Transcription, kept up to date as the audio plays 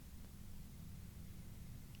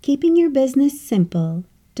Keeping your business simple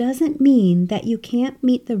doesn't mean that you can't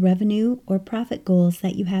meet the revenue or profit goals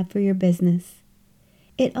that you have for your business.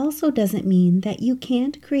 It also doesn't mean that you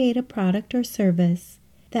can't create a product or service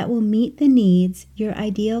that will meet the needs your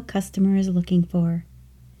ideal customer is looking for.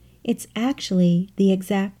 It's actually the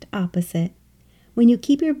exact opposite. When you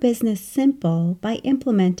keep your business simple by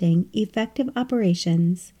implementing effective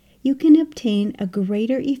operations, you can obtain a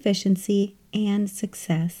greater efficiency and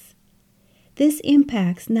success. This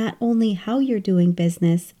impacts not only how you're doing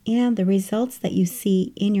business and the results that you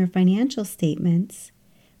see in your financial statements,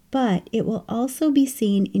 but it will also be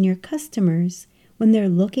seen in your customers when they're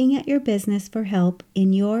looking at your business for help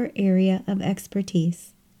in your area of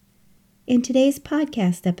expertise. In today's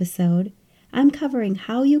podcast episode, I'm covering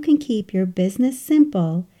how you can keep your business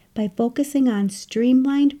simple by focusing on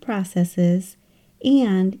streamlined processes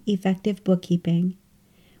and effective bookkeeping.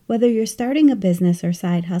 Whether you're starting a business or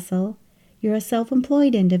side hustle, you're a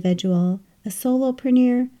self-employed individual, a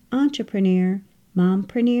solopreneur, entrepreneur,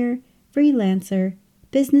 mompreneur, freelancer,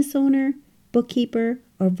 business owner, bookkeeper,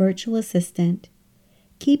 or virtual assistant.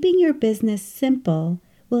 Keeping your business simple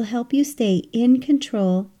will help you stay in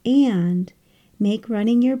control and make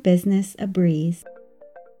running your business a breeze.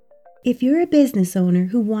 If you're a business owner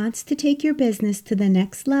who wants to take your business to the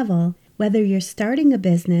next level, whether you're starting a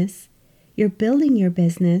business, you're building your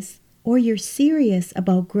business, or you're serious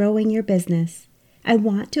about growing your business, I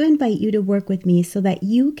want to invite you to work with me so that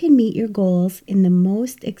you can meet your goals in the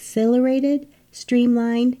most accelerated,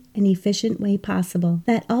 streamlined, and efficient way possible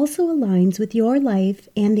that also aligns with your life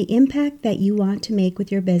and the impact that you want to make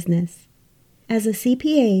with your business. As a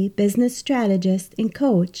CPA, business strategist, and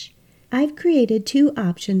coach, I've created 2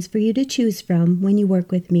 options for you to choose from when you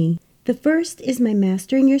work with me. The first is my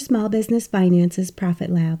Mastering Your Small Business Finances Profit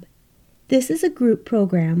Lab. This is a group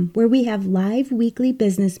program where we have live weekly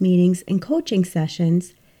business meetings and coaching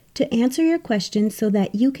sessions to answer your questions so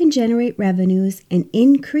that you can generate revenues and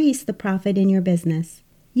increase the profit in your business.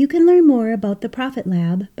 You can learn more about the Profit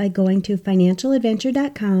Lab by going to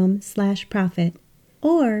financialadventure.com/profit.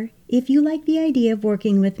 Or, if you like the idea of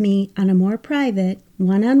working with me on a more private,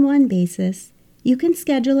 one-on-one basis, you can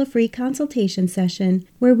schedule a free consultation session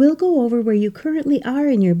where we'll go over where you currently are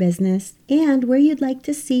in your business and where you'd like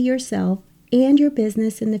to see yourself and your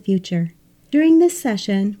business in the future. During this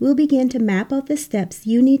session, we'll begin to map out the steps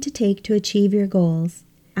you need to take to achieve your goals.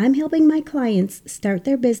 I'm helping my clients start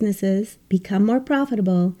their businesses, become more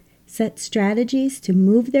profitable, set strategies to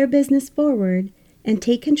move their business forward, and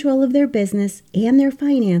take control of their business and their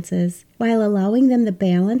finances while allowing them the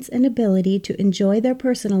balance and ability to enjoy their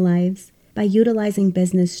personal lives by utilizing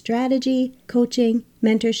business strategy, coaching,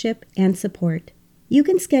 mentorship, and support. You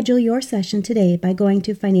can schedule your session today by going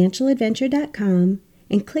to financialadventure.com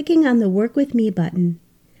and clicking on the Work With Me button.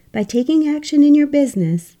 By taking action in your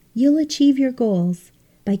business, you'll achieve your goals.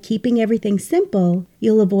 By keeping everything simple,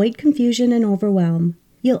 you'll avoid confusion and overwhelm.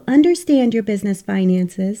 You'll understand your business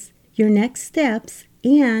finances, your next steps,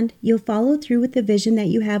 and you'll follow through with the vision that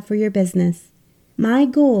you have for your business. My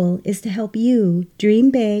goal is to help you dream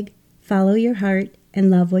big, follow your heart, and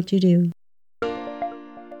love what you do.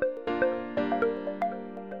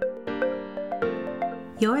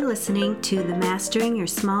 You're listening to the Mastering Your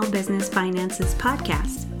Small Business Finances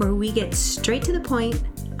podcast, where we get straight to the point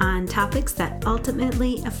on topics that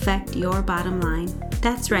ultimately affect your bottom line.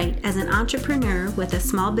 That's right, as an entrepreneur with a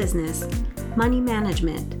small business, money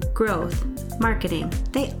management, growth, marketing,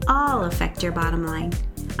 they all affect your bottom line.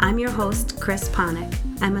 I'm your host, Chris Ponick.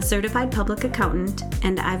 I'm a certified public accountant,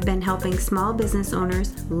 and I've been helping small business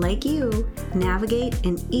owners like you navigate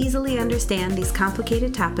and easily understand these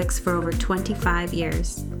complicated topics for over 25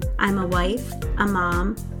 years. I'm a wife, a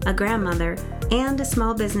mom, a grandmother, and a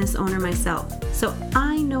small business owner myself, so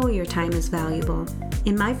I know your time is valuable.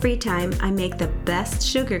 In my free time, I make the best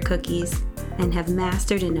sugar cookies and have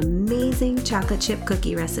mastered an amazing chocolate chip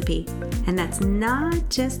cookie recipe. And that's not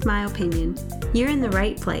just my opinion. You're in the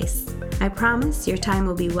right place. I promise your time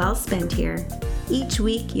will be well spent here. Each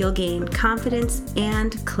week, you'll gain confidence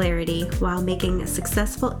and clarity while making a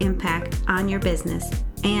successful impact on your business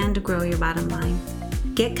and grow your bottom line.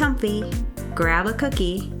 Get comfy, grab a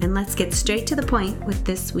cookie, and let's get straight to the point with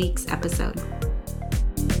this week's episode.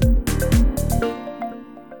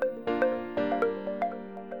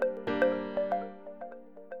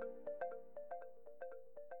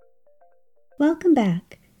 Welcome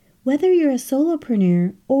back. Whether you're a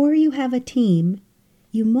solopreneur or you have a team,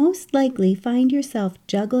 you most likely find yourself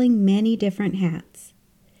juggling many different hats.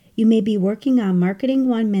 You may be working on marketing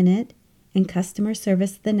one minute and customer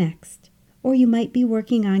service the next, or you might be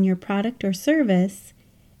working on your product or service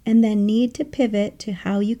and then need to pivot to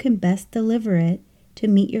how you can best deliver it to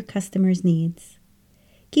meet your customers' needs.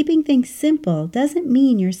 Keeping things simple doesn't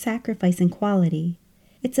mean you're sacrificing quality.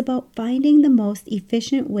 It's about finding the most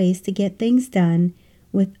efficient ways to get things done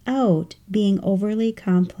without being overly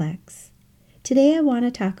complex. Today I want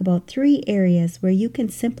to talk about 3 areas where you can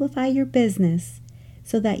simplify your business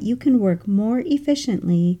so that you can work more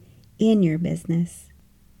efficiently in your business.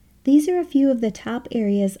 These are a few of the top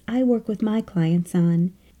areas I work with my clients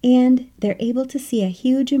on, and they're able to see a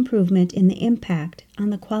huge improvement in the impact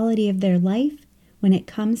on the quality of their life when it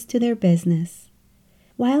comes to their business.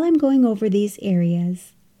 While I'm going over these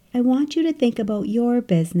areas, I want you to think about your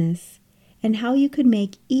business and how you could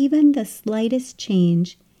make even the slightest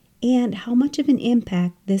change and how much of an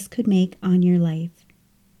impact this could make on your life.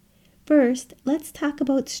 First, let's talk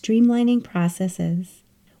about streamlining processes.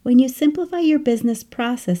 When you simplify your business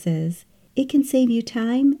processes, it can save you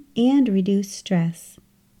time and reduce stress.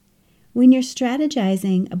 When you're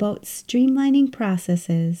strategizing about streamlining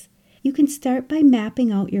processes, you can start by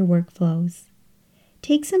mapping out your workflows.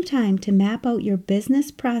 Take some time to map out your business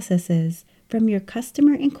processes from your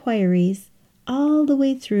customer inquiries all the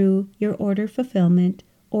way through your order fulfillment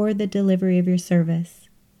or the delivery of your service.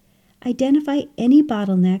 Identify any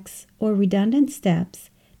bottlenecks or redundant steps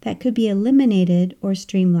that could be eliminated or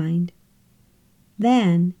streamlined.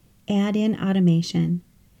 Then, add in automation.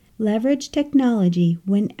 Leverage technology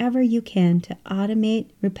whenever you can to automate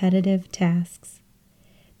repetitive tasks.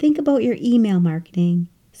 Think about your email marketing,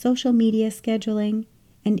 social media scheduling,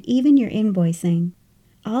 and even your invoicing.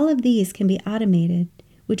 All of these can be automated,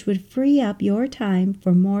 which would free up your time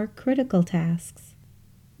for more critical tasks.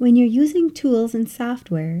 When you're using tools and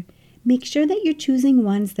software, make sure that you're choosing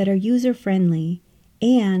ones that are user-friendly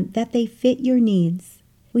and that they fit your needs.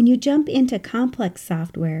 When you jump into complex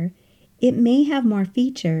software, it may have more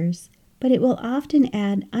features, but it will often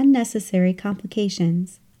add unnecessary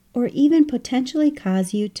complications or even potentially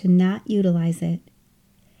cause you to not utilize it.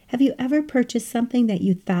 Have you ever purchased something that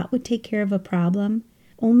you thought would take care of a problem,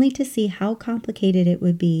 only to see how complicated it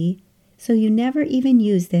would be, so you never even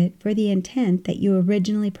used it for the intent that you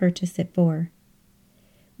originally purchased it for?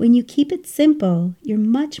 When you keep it simple, you're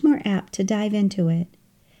much more apt to dive into it.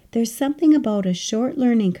 There's something about a short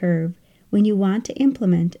learning curve when you want to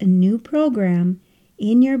implement a new program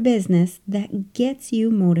in your business that gets you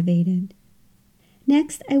motivated.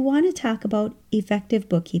 Next, I want to talk about effective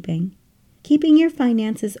bookkeeping. Keeping your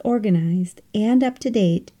finances organized and up to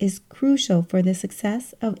date is crucial for the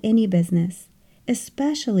success of any business,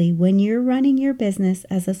 especially when you're running your business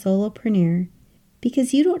as a solopreneur,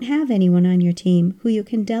 because you don't have anyone on your team who you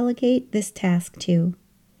can delegate this task to.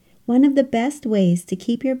 One of the best ways to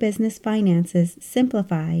keep your business finances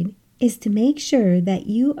simplified is to make sure that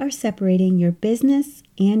you are separating your business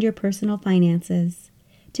and your personal finances.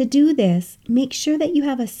 To do this, make sure that you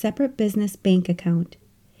have a separate business bank account.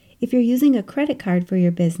 If you're using a credit card for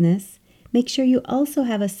your business, make sure you also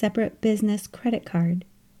have a separate business credit card.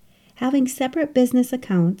 Having separate business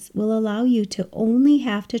accounts will allow you to only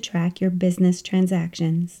have to track your business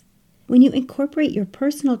transactions. When you incorporate your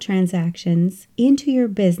personal transactions into your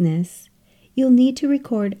business, you'll need to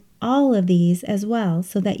record all of these as well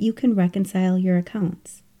so that you can reconcile your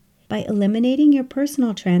accounts. By eliminating your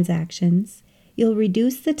personal transactions, you'll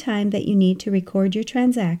reduce the time that you need to record your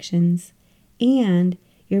transactions, and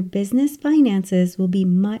your business finances will be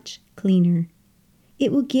much cleaner.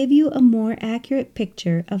 It will give you a more accurate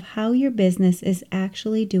picture of how your business is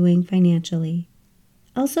actually doing financially.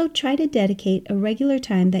 Also, try to dedicate a regular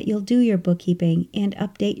time that you'll do your bookkeeping and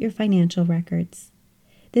update your financial records.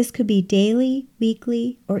 This could be daily,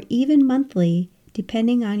 weekly, or even monthly,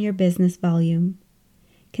 depending on your business volume.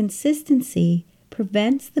 Consistency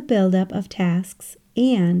prevents the buildup of tasks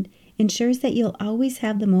and ensures that you'll always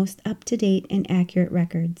have the most up-to-date and accurate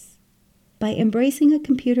records. By embracing a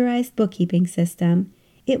computerized bookkeeping system,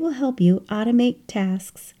 it will help you automate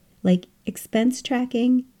tasks like expense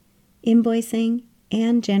tracking, invoicing,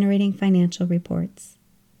 and generating financial reports.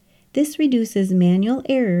 This reduces manual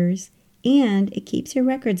errors and it keeps your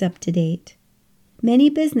records up to date. Many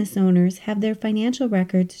business owners have their financial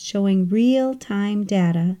records showing real-time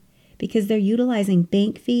data because they're utilizing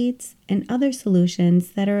bank feeds and other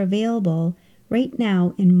solutions that are available right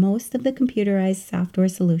now in most of the computerized software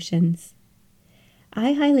solutions.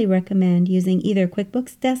 I highly recommend using either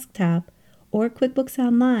QuickBooks Desktop or QuickBooks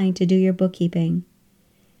Online to do your bookkeeping.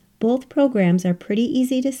 Both programs are pretty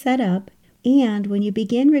easy to set up, and when you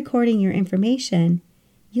begin recording your information,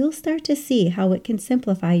 you'll start to see how it can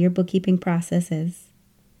simplify your bookkeeping processes.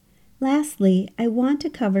 Lastly, I want to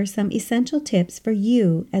cover some essential tips for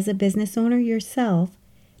you as a business owner yourself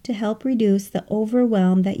to help reduce the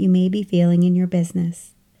overwhelm that you may be feeling in your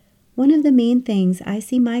business. One of the main things I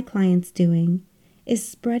see my clients doing is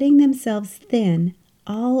spreading themselves thin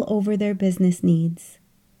all over their business needs.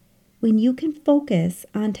 When you can focus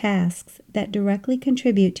on tasks that directly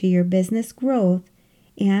contribute to your business growth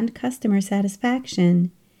and customer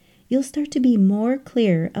satisfaction, you'll start to be more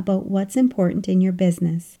clear about what's important in your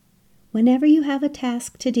business. Whenever you have a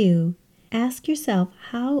task to do, ask yourself,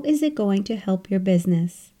 how is it going to help your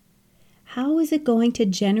business? How is it going to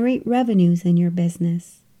generate revenues in your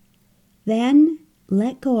business? Then,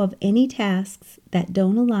 let go of any tasks that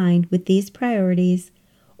don't align with these priorities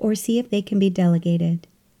or see if they can be delegated.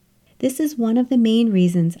 This is one of the main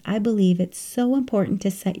reasons I believe it's so important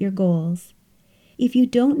to set your goals. If you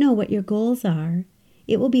don't know what your goals are,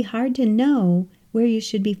 it will be hard to know where you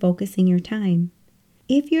should be focusing your time.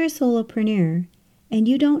 If you're a solopreneur and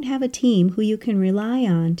you don't have a team who you can rely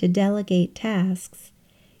on to delegate tasks,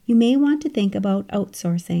 you may want to think about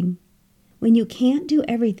outsourcing. When you can't do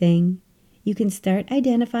everything, you can start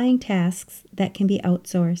identifying tasks that can be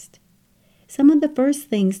outsourced. Some of the first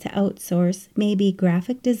things to outsource may be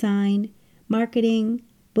graphic design, marketing,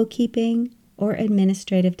 bookkeeping, or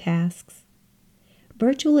administrative tasks.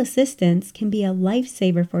 Virtual assistants can be a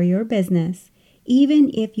lifesaver for your business, even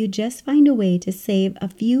if you just find a way to save a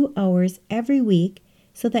few hours every week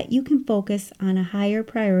so that you can focus on a higher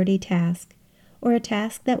priority task or a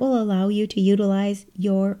task that will allow you to utilize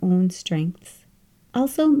your own strengths.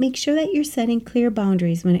 Also, make sure that you're setting clear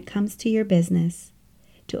boundaries when it comes to your business.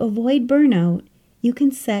 To avoid burnout, you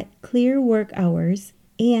can set clear work hours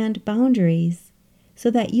and boundaries so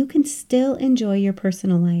that you can still enjoy your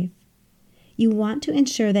personal life. You want to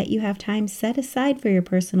ensure that you have time set aside for your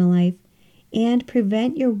personal life and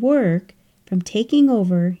prevent your work from taking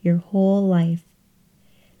over your whole life.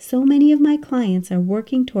 So many of my clients are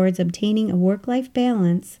working towards obtaining a work-life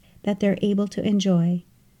balance that they're able to enjoy.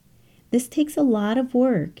 This takes a lot of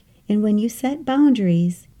work, and when you set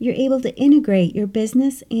boundaries, you're able to integrate your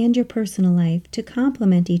business and your personal life to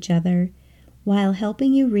complement each other while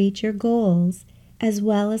helping you reach your goals as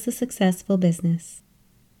well as a successful business.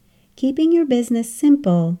 Keeping your business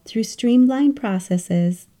simple through streamlined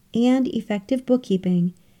processes and effective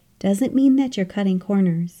bookkeeping doesn't mean that you're cutting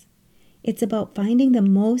corners. It's about finding the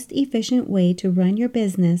most efficient way to run your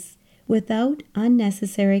business without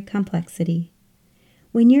unnecessary complexity.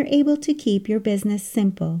 When you're able to keep your business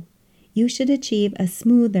simple, you should achieve a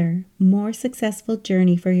smoother, more successful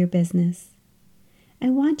journey for your business. I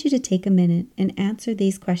want you to take a minute and answer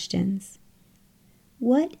these questions.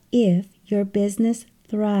 What if your business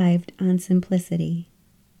thrived on simplicity?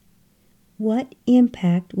 What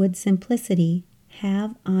impact would simplicity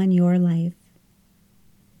have on your life?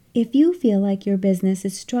 If you feel like your business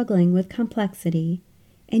is struggling with complexity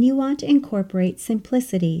and you want to incorporate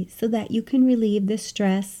simplicity so that you can relieve the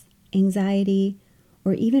stress, anxiety,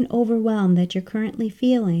 or even overwhelm that you're currently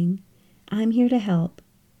feeling, I'm here to help.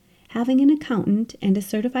 Having an accountant and a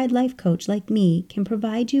certified life coach like me can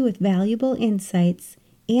provide you with valuable insights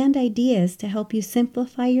and ideas to help you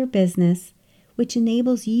simplify your business, which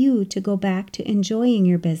enables you to go back to enjoying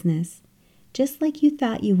your business, just like you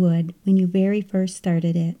thought you would when you very first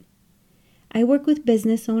started it. I work with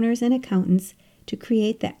business owners and accountants to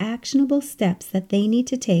create the actionable steps that they need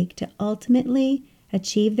to take to ultimately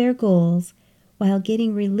achieve their goals while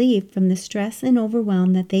getting relief from the stress and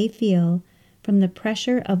overwhelm that they feel from the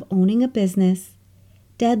pressure of owning a business,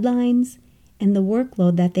 deadlines, and the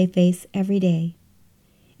workload that they face every day.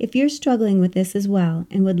 If you're struggling with this as well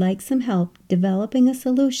and would like some help developing a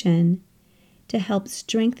solution to help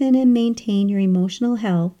strengthen and maintain your emotional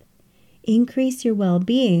health, increase your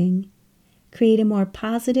well-being, create a more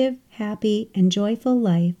positive, happy, and joyful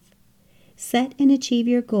life, set and achieve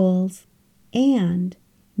your goals, and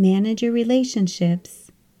manage your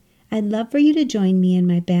relationships, I'd love for you to join me in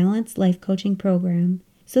my Balanced Life Coaching program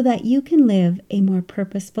so that you can live a more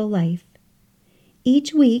purposeful life.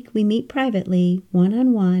 Each week we meet privately,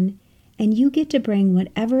 one-on-one, and you get to bring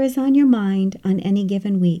whatever is on your mind on any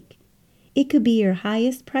given week. It could be your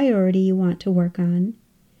highest priority you want to work on,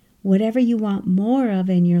 whatever you want more of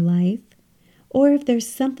in your life, or if there's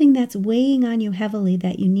something that's weighing on you heavily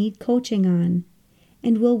that you need coaching on,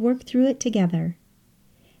 and we'll work through it together.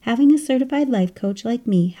 Having a certified life coach like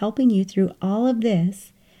me helping you through all of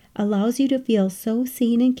this allows you to feel so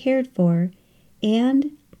seen and cared for,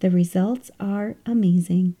 and the results are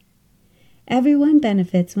amazing. Everyone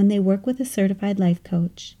benefits when they work with a certified life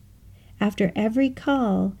coach. After every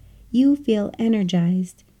call, you feel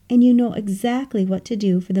energized and you know exactly what to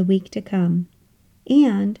do for the week to come.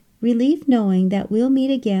 And relief knowing that we'll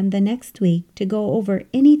meet again the next week to go over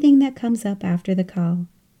anything that comes up after the call.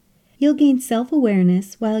 You'll gain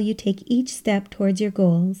self-awareness while you take each step towards your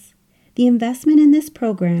goals, The investment in this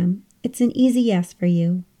program, it's an easy yes for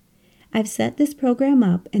you. I've set this program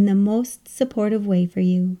up in the most supportive way for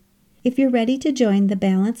you. If you're ready to join the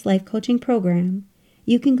Balanced Life Coaching Program,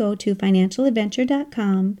 you can go to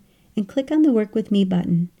financialadventure.com and click on the Work With Me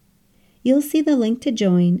button. You'll see the link to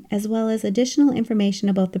join as well as additional information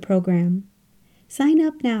about the program. Sign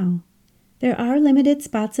up now. There are limited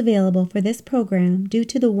spots available for this program due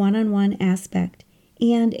to the one-on-one aspect,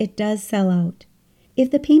 and it does sell out. If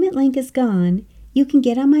the payment link is gone, you can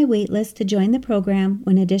get on my wait list to join the program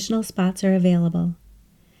when additional spots are available.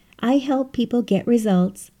 I help people get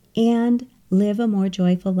results and live a more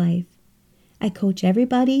joyful life. I coach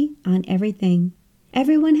everybody on everything.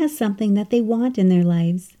 Everyone has something that they want in their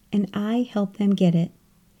lives, and I help them get it.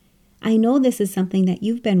 I know this is something that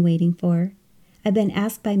you've been waiting for. I've been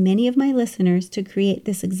asked by many of my listeners to create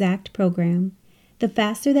this exact program. The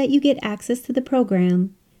faster that you get access to the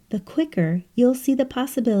program, the quicker you'll see the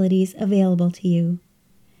possibilities available to you.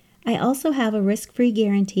 I also have a risk-free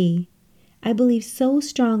guarantee. I believe so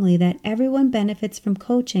strongly that everyone benefits from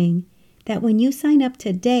coaching that when you sign up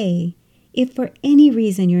today, if for any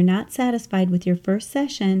reason you're not satisfied with your first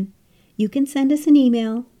session, you can send us an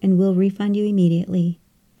email and we'll refund you immediately.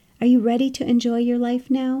 Are you ready to enjoy your life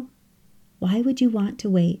now? Why would you want to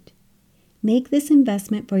wait? Make this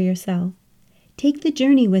investment for yourself. Take the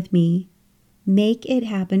journey with me. Make it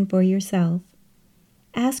happen for yourself.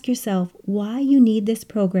 Ask yourself why you need this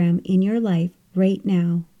program in your life right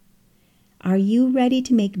now. Are you ready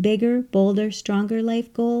to make bigger, bolder, stronger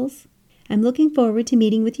life goals? I'm looking forward to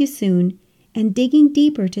meeting with you soon and digging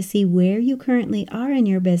deeper to see where you currently are in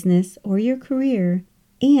your business or your career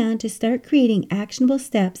and to start creating actionable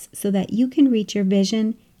steps so that you can reach your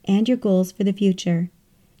vision and your goals for the future,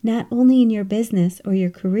 not only in your business or your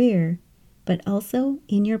career, but also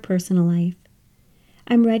in your personal life.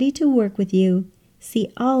 I'm ready to work with you,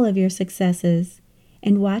 see all of your successes,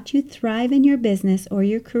 and watch you thrive in your business or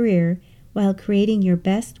your career while creating your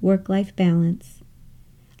best work-life balance.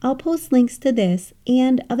 I'll post links to this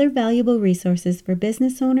and other valuable resources for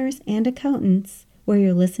business owners and accountants where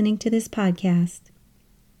you're listening to this podcast.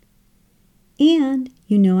 And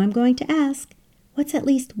you know I'm going to ask, what's at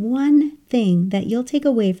least one thing that you'll take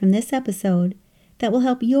away from this episode that will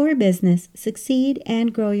help your business succeed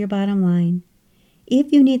and grow your bottom line?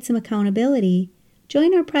 If you need some accountability,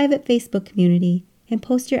 join our private Facebook community and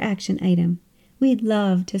post your action item. We'd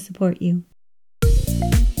love to support you.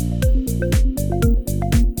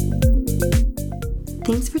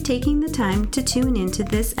 Thanks for taking the time to tune into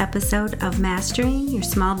this episode of Mastering Your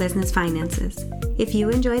Small Business Finances. If you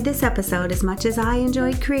enjoyed this episode as much as I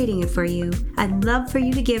enjoyed creating it for you, I'd love for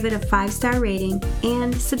you to give it a 5-star rating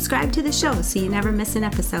and subscribe to the show so you never miss an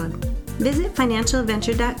episode. Visit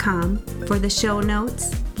financialadventure.com for the show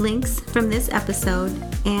notes, links from this episode,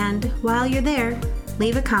 and while you're there,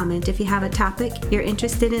 leave a comment if you have a topic you're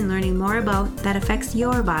interested in learning more about that affects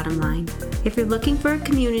your bottom line. If you're looking for a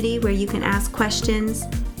community where you can ask questions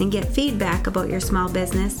and get feedback about your small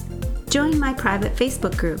business, join my private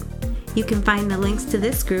Facebook group. You can find the links to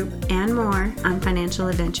this group and more on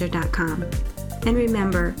financialadventure.com. And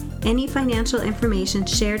remember, any financial information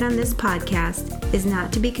shared on this podcast is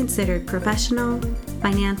not to be considered professional,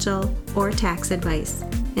 financial, or tax advice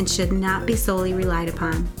and should not be solely relied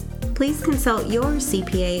upon. Please consult your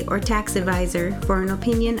CPA or tax advisor for an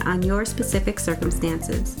opinion on your specific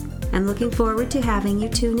circumstances. I'm looking forward to having you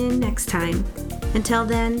tune in next time. Until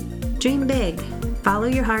then, dream big, follow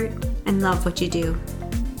your heart, and love what you do.